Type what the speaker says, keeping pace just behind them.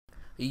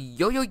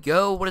Yo yo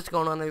yo, what is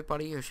going on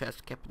everybody? Here's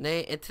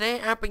KappinDeh, and today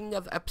I'm bringing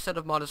another episode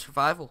of Modern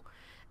Survival.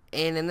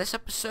 And in this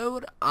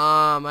episode,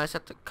 I just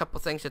have a couple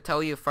things to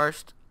tell you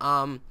first.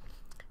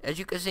 As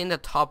you can see in the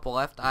top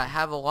left, I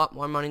have a lot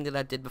more money than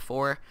I did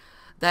before.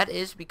 That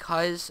is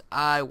because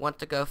I want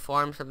to go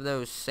farm some of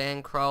those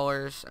sand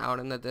crawlers out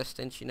in the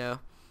distance, and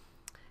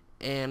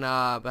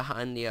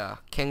behind the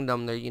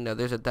kingdom there,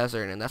 there's a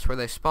desert, and that's where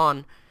they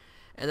spawn.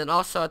 And then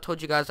also I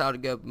told you guys I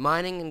would go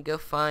mining and go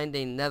find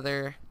a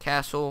nether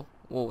castle,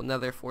 well,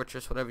 nether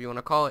fortress, whatever you want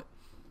to call it.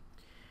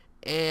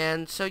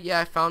 And so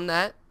yeah, I found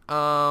that.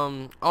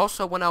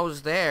 Also when I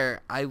was there,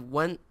 I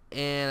went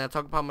and I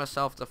talked about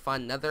myself to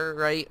find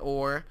netherite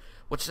ore,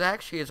 which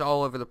actually is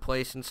all over the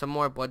place, and some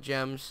more blood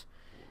gems.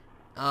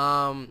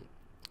 Also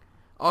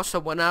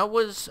when I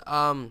was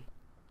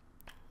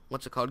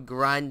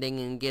grinding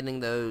and getting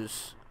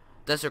those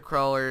desert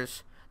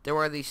crawlers, there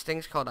were these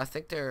things called, I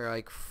think they're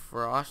like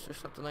frost or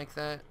something like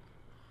that.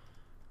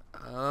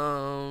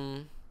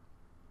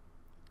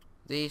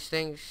 These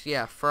things,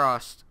 yeah,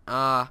 frost.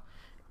 And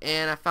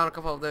I found a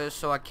couple of those,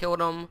 so I killed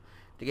them.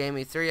 They gave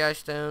me 3 ice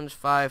stones,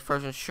 5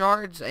 frozen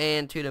shards,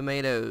 and 2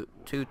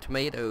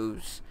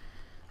 tomatoes.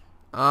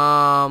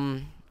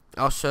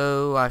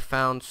 Also I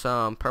found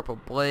some purple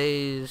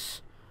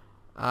blaze.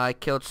 I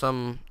killed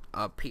some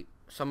of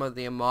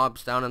the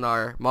mobs down in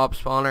our mob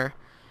spawner,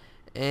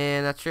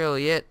 and that's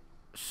really it.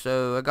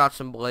 So I got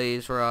some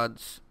blaze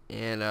rods,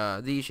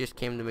 and these just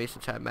came to me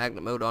since I had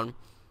magnet mode on.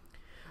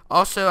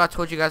 Also, I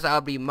told you guys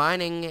I'll be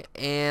mining,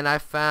 and I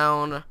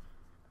found,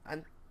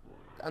 I'm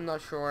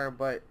not sure,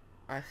 but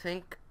I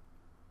think,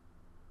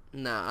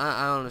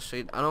 I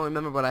honestly, I don't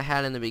remember what I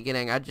had in the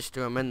beginning. I just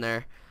threw them in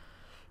there.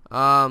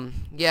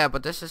 Yeah,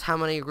 but this is how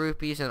many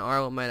rupees and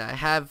arlament I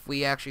have.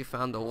 We actually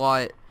found a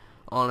lot,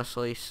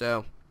 honestly.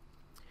 So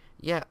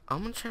yeah,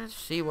 I'm gonna try to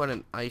see what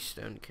an ice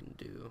stone can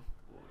do.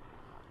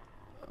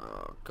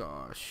 Oh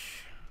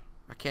gosh,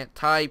 I can't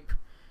type.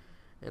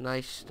 An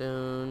ice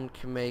stone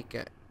can make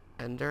a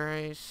ender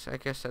ice. I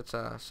guess that's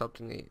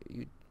something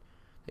that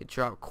they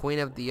drop. Queen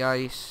of the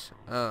ice.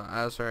 Oh,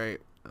 that's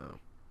right. Oh.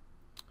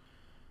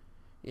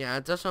 Yeah,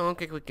 it doesn't look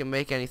like we can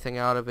make anything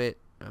out of it.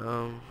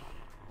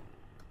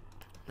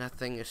 That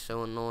thing is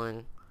so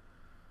annoying.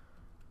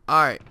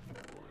 Alright,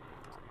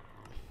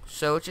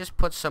 so just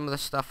put some of the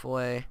stuff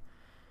away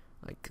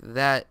like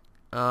that.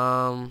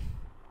 Oh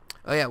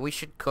yeah, we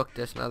should cook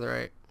this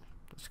netherite.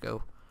 Let's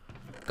go.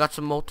 Got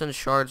some molten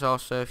shards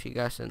also, if you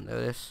guys didn't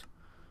notice.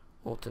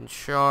 Molten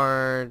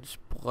shards,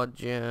 blood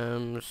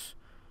gems.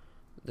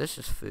 This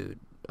is food.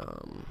 I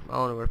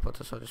don't know where to put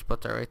this. I'll just put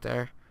that right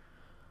there.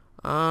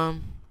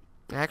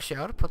 Actually,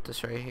 I ought to put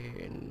this right here.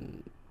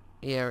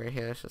 Yeah, right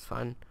here. This is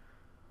fine.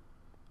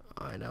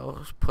 Alright, now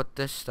let's put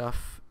this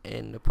stuff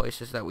in the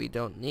places that we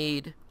don't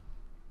need.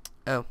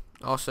 Oh,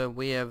 also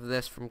we have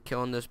this from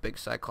killing those big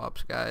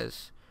cyclops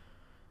guys.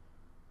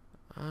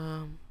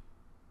 Why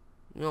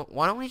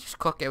don't we just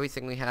cook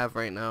everything we have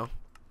right now?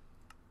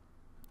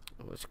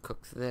 Let's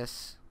cook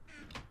this.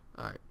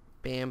 Alright,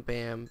 bam,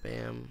 bam,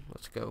 bam.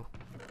 Let's go.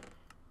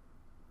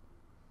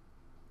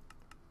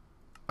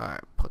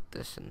 Alright, put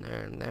this in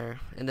there and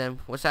there. And then,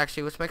 let's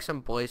make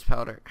some blaze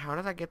powder. How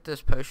did I get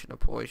this potion of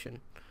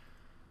poison?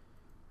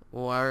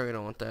 Well, I really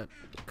don't want that,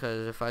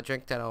 because if I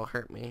drink that, it'll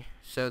hurt me.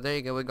 So there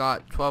you go. We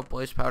got 12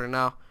 blaze powder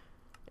now,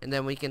 and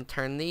then we can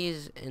turn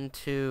these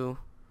into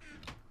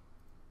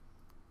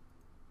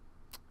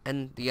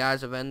the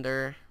eyes of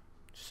Ender.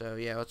 So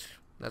yeah,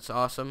 that's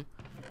awesome.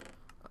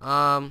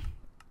 I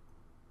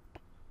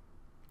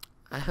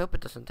hope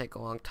it doesn't take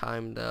a long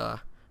time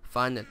to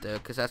find it though,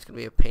 because that's gonna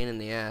be a pain in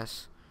the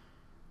ass.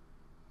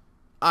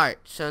 All right,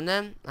 so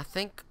then I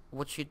think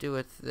what you do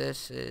with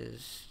this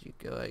is you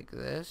go like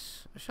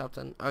this or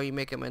something. Oh, you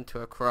make them into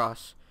a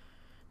cross.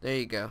 There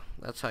you go.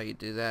 That's how you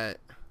do that.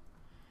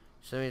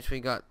 So that means we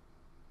got,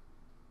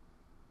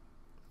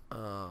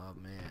 oh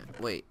man,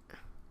 wait,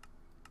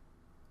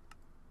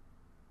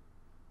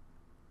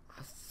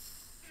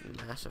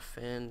 massive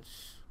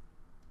fence.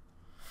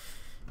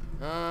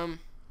 The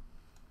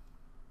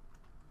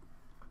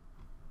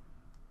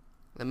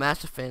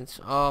massive fence.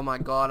 Oh my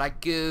god, I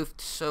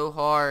goofed so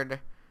hard.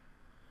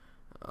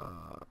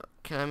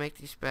 Can I make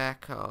these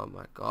back? Oh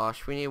my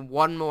gosh, we need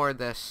one more of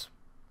this.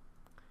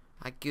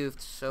 I goofed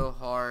so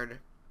hard.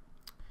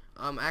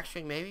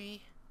 Actually,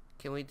 maybe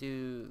can we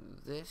do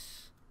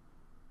this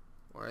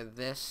or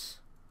this?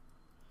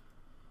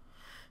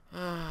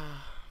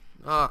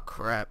 Oh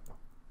crap.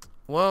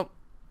 Well,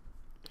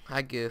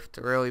 I goofed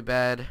really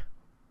bad.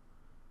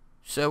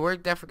 So we're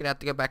definitely gonna have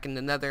to go back in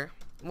the nether.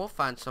 We'll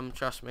find some,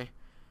 trust me.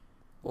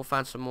 We'll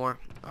find some more.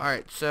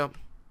 Alright, so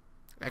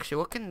actually,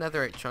 what can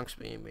netherite chunks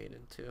be made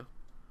into?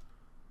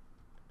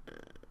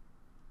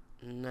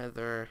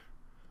 Nether.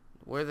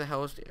 Where the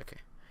hell is the... Okay.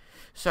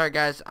 Sorry,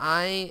 guys.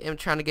 I am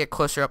trying to get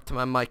closer up to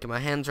my mic, and my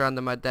hands are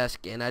under my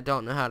desk, and I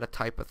don't know how to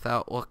type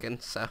without looking,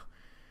 so...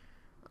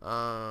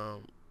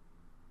 Netherite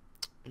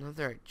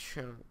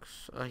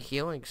chunks. A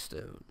healing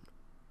stone.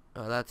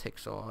 Oh, that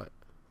takes a lot.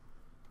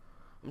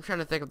 I'm trying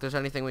to think if there's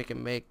anything we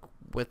can make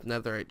with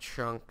netherite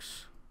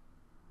chunks.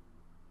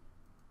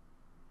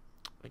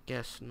 I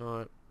guess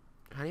not.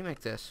 How do you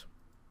make this?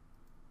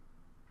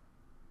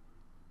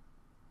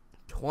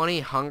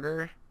 20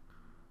 hunger?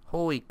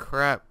 Holy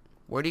crap.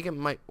 Where do you get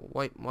my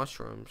white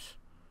mushrooms?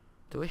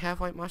 Do we have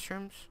white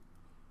mushrooms?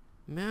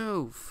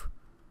 Move.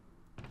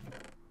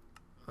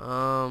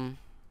 White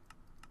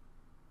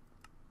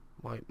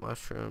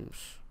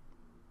mushrooms.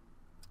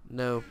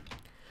 No.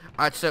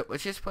 Alright, so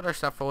let's just put our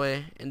stuff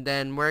away. And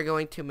then we're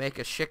going to make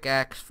a Shick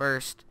axe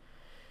first.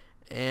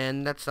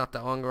 And that's not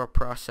that long of a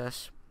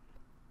process.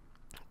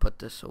 Put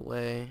this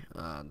away.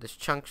 This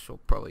chunks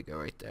will probably go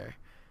right there.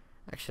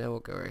 Actually, we'll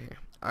go right here.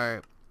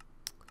 Alright.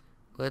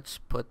 Let's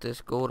put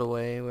this gold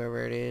away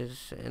wherever it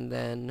is. And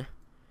then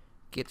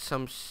get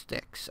some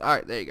sticks.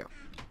 Alright, there you go.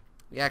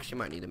 We actually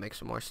might need to make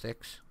some more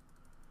sticks.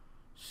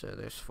 So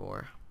there's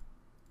 4.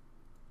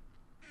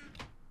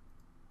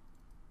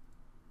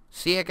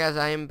 See ya, guys.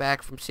 I am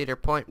back from Cedar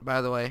Point,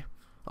 by the way.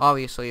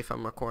 Obviously, if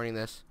I'm recording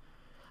this.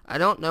 I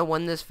don't know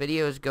when this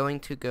video is going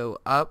to go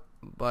up,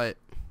 but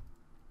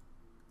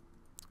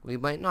we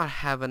might not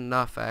have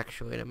enough,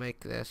 actually, to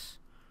make this.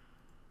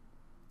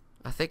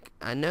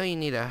 I know you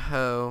need a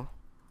hoe,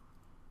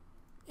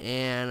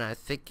 and I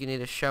think you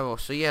need a shovel.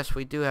 So, yes,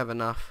 we do have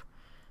enough.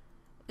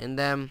 And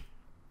then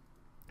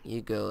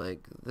you go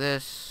like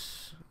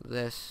this,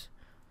 this,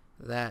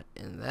 that,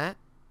 and that.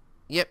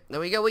 Yep, there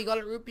we go. We got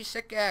a rupee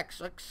Shick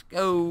axe. Let's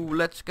go.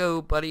 Let's go,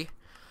 buddy.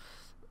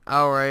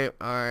 Alright,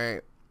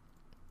 alright.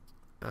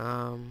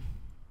 There,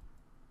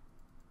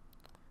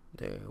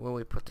 where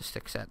we put the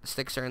sticks at? The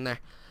sticks are in there.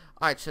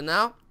 Alright, so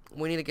now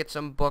we need to get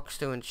some books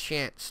to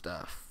enchant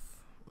stuff.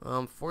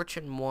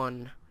 Fortune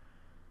 1.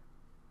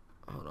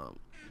 Hold on.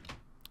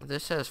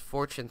 This says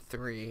Fortune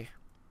 3.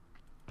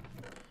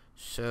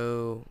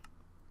 So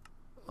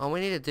all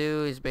we need to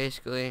do is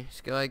basically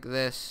just go like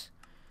this.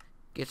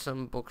 Get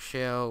some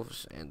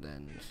bookshelves, and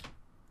then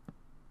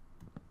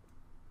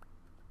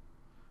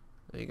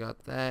we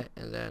got that,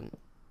 and then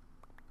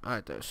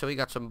alright there. So we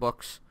got some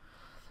books.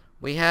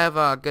 We have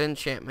good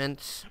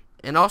enchantments,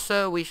 and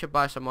also we should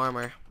buy some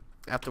armor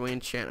after we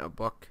enchant a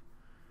book.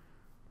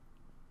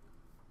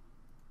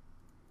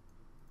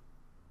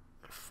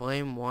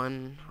 Flame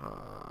 1.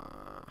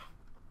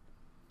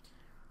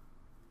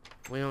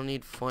 We don't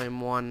need flame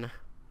 1.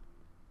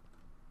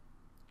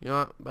 You know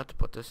what? I'm about to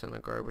put this in the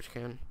garbage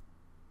can.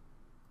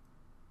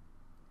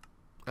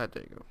 There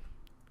you go.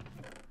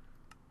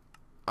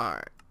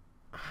 Alright.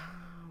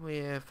 We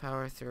have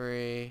power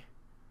 3.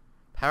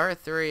 Power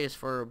 3 is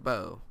for a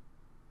bow.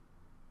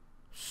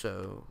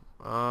 So,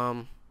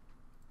 oh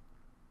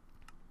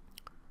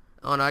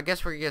no, I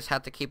guess we just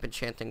have to keep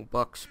enchanting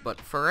books. But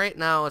for right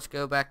now, let's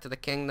go back to the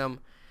kingdom.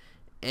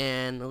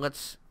 And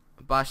let's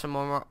buy some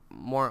more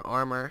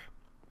armor.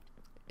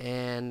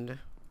 And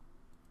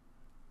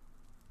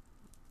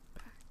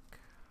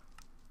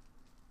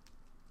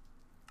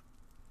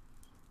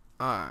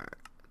alright,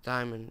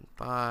 diamond,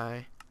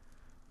 buy.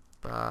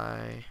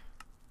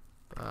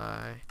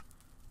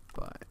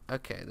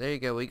 Okay, there you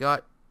go. We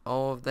got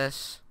all of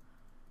this.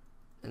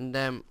 And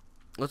then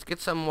let's get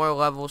some more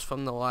levels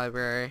from the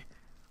library.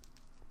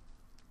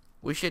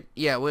 We should,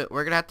 yeah,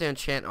 we're gonna have to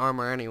enchant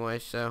armor anyway,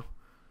 so.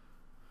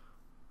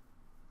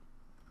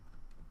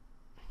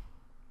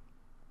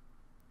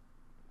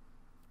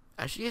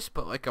 I should just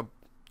put like a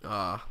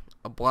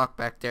block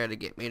back there to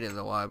get me to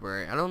the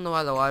library. I don't know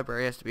why the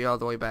library has to be all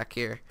the way back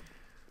here.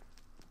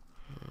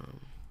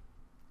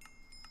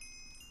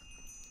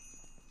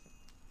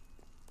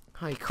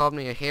 Oh, he called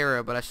me a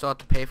hero, but I still have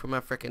to pay for my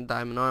freaking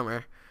diamond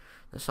armor.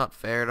 That's not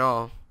fair at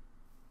all.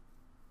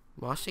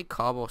 Mossy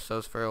cobble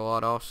sells for a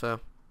lot also.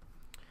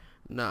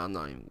 No, I'm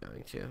not even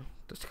going to.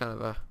 That's kind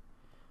of a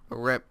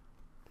rip.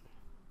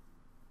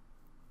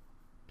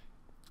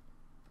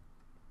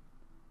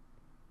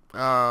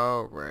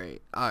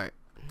 Alright. Alright.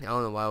 I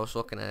don't know why I was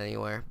looking at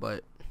anywhere,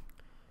 but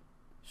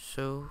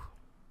so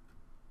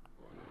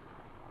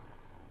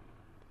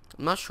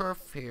I'm not sure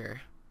if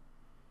here.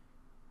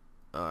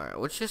 Alright,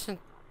 let's just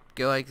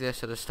go like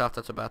this to the stuff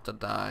that's about to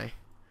die.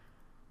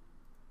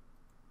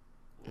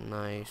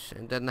 Nice.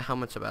 And then the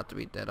helmet's about to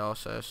be dead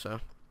also, so.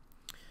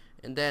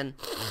 And then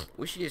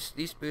we should just,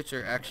 these boots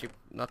are actually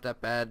not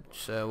that bad,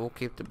 so we'll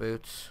keep the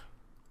boots.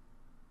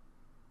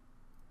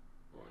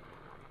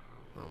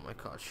 Oh my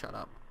god, shut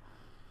up.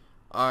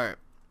 Alright.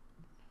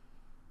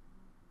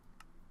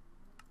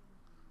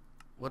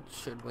 What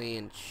should we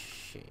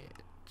enchant?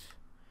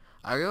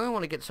 I really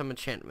want to get some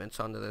enchantments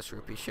onto this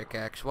rupee Shick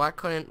axe. Why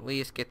couldn't we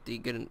just get the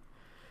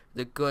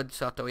good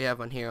stuff that we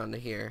have on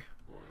here?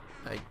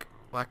 Like,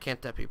 why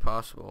can't that be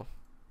possible?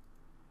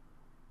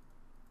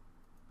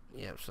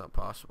 Yeah, it's not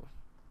possible.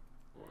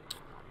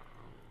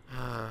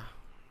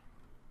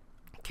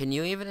 Can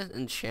you even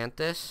enchant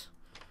this?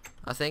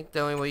 I think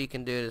the only way you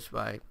can do it is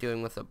by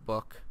doing with a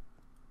book.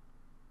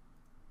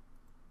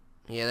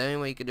 Yeah, the only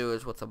way you can do it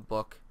is with a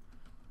book.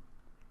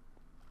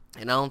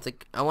 And I don't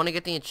think, I want to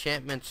get the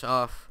enchantments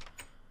off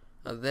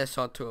of this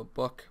onto a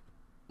book,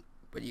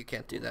 but you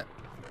can't do that.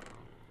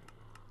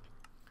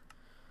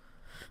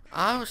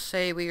 I would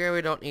say we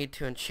really don't need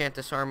to enchant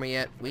this armor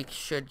yet. We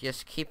should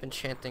just keep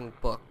enchanting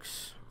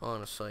books,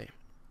 honestly.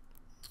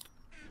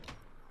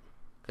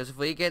 Because if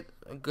we get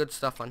good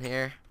stuff on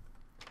here,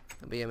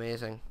 it'll be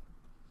amazing.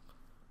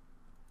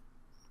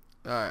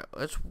 Alright,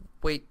 let's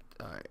wait.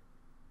 Alright.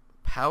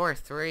 Power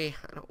 3?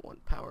 I don't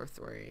want power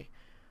 3.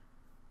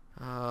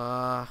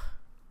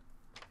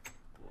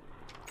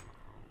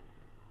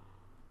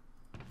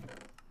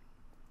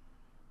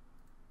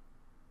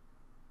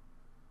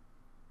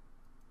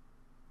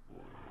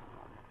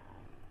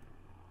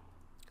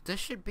 This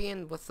should be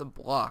in with the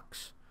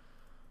blocks.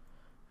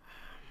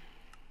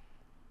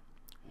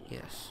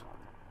 Yes.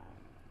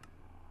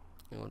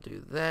 And we'll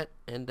do that,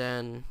 and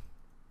then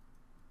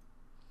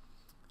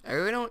I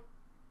really don't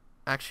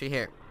actually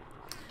here.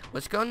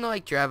 Let's go into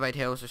like Dravite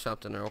Hills or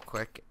something real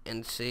quick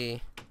and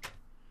see.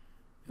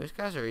 Those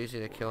guys are easy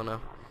to kill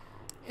now.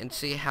 And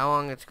see how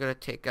long it's gonna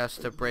take us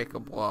to break a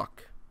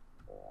block.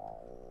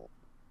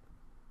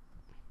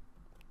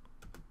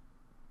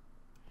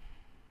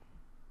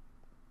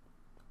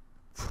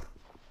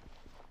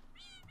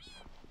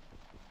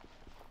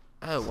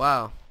 Oh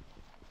wow.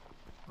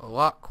 A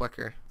lot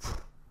quicker.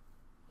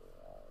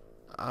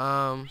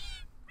 Oh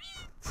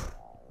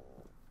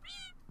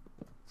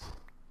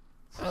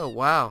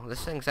wow,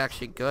 this thing's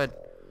actually good.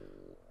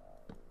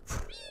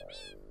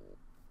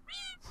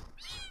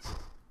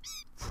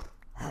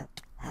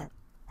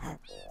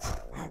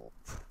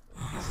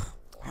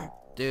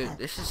 Dude,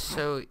 this is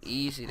so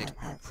easy to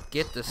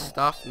get the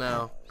stuff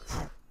now.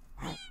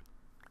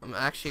 I'm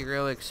actually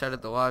really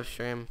excited to live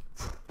stream.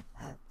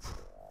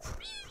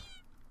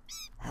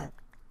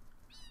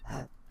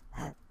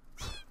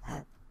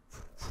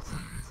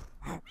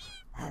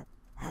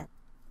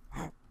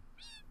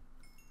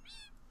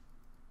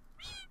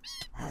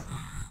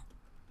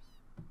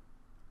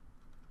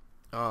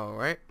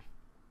 Alright.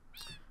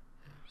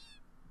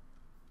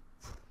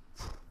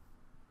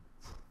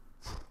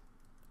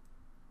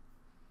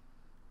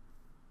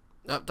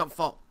 No, don't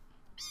fall.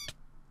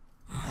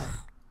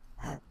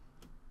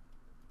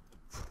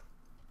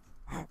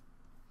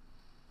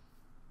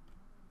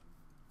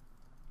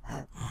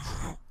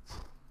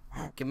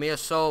 Give me a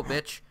soul,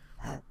 bitch.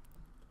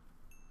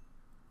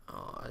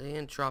 Oh, I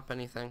didn't drop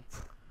anything.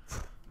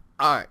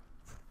 Alright.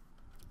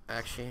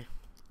 Actually,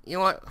 you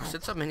know what?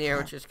 Since I'm in here,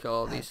 let's just kill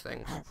all these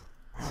things.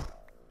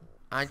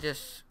 Alright,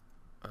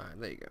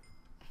 there you go.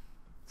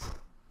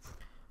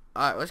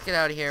 Alright, let's get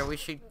out of here.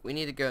 We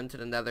need to go into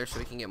the nether so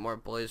we can get more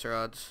blaze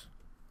rods.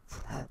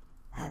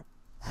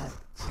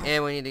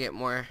 And we need to get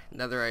more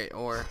netherite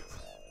ore.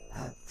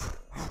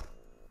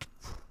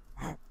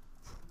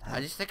 I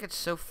just think it's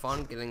so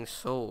fun getting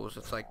souls.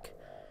 It's like,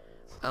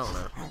 I don't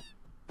know.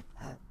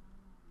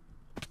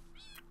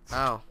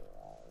 Ow.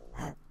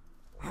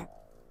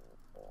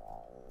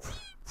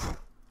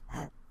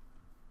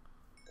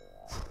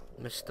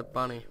 Mr.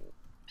 Bunny.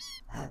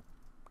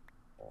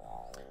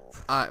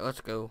 Alright,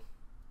 let's go.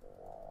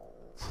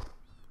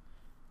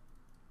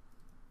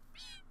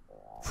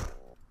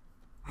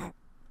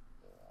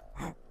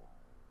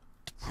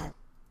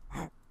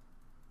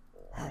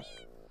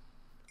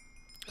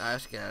 Alright,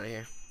 let's get out of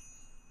here.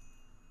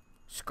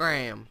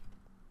 Scram.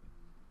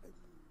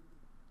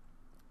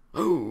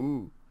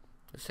 Ooh,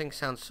 this thing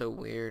sounds so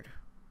weird.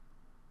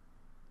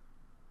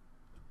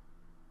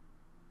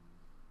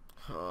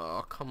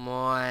 Oh, come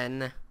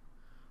on.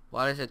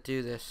 Why does it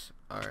do this?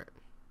 Alright.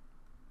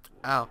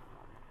 Ow.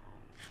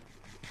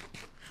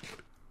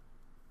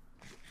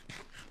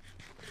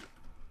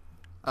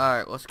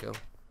 Alright, let's go.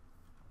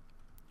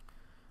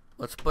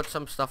 Let's put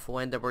some stuff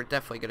away, and then we're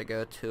definitely gonna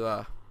go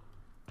to,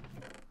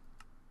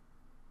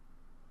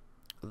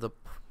 the,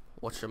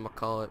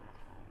 whatchamacallit.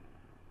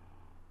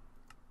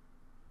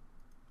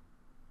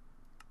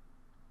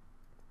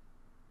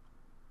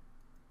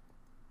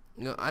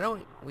 No,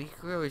 we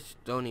really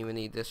don't even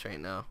need this right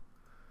now.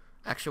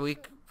 Actually, we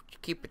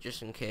keep it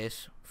just in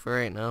case for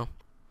right now.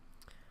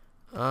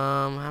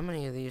 How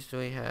many of these do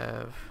we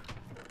have?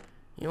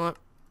 You know what?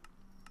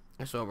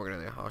 That's what we're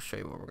gonna do. I'll show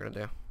you what we're gonna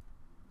do.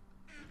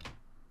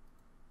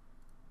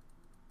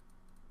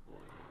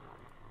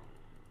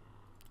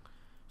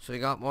 So we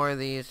got more of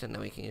these, and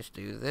then we can just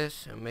do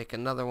this and make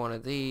another one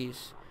of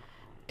these.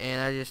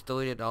 And I just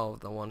deleted all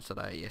of the ones that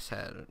I just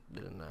had,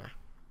 didn't I?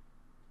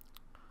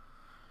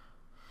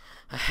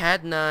 I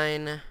had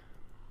 9,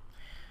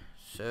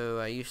 so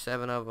I used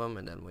 7 of them,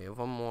 and then we have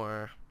one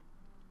more.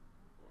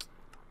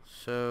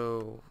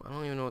 So I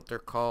don't even know what they're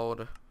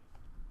called.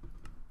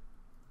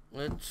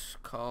 Let's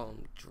call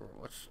them.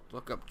 Let's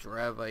look up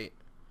Dravite.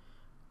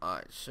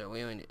 Alright, so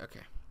we only need.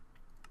 Okay.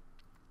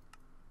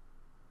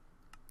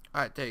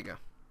 Alright, there you go.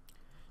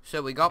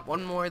 So we got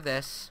one more of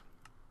this.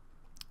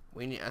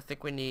 We need. I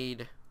think we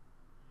need.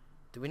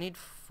 Do we need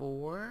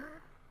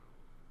 4?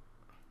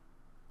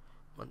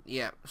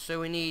 Yeah, so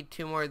we need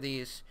 2 more of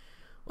these,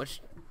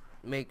 which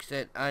makes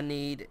it, I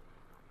need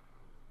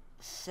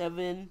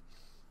 7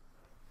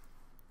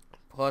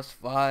 plus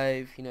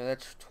 5, you know,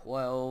 that's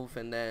 12,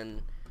 and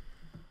then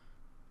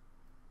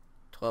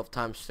 12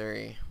 times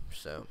 3,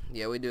 so,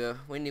 yeah, we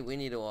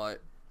need a lot.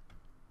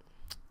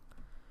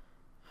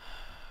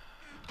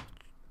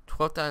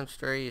 12 times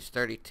 3 is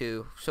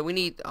 32. So we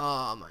need,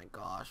 oh my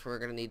gosh, we're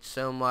going to need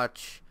so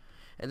much.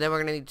 And then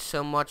we're going to need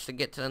so much to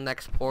get to the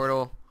next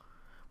portal.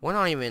 We're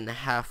not even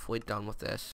halfway done with this.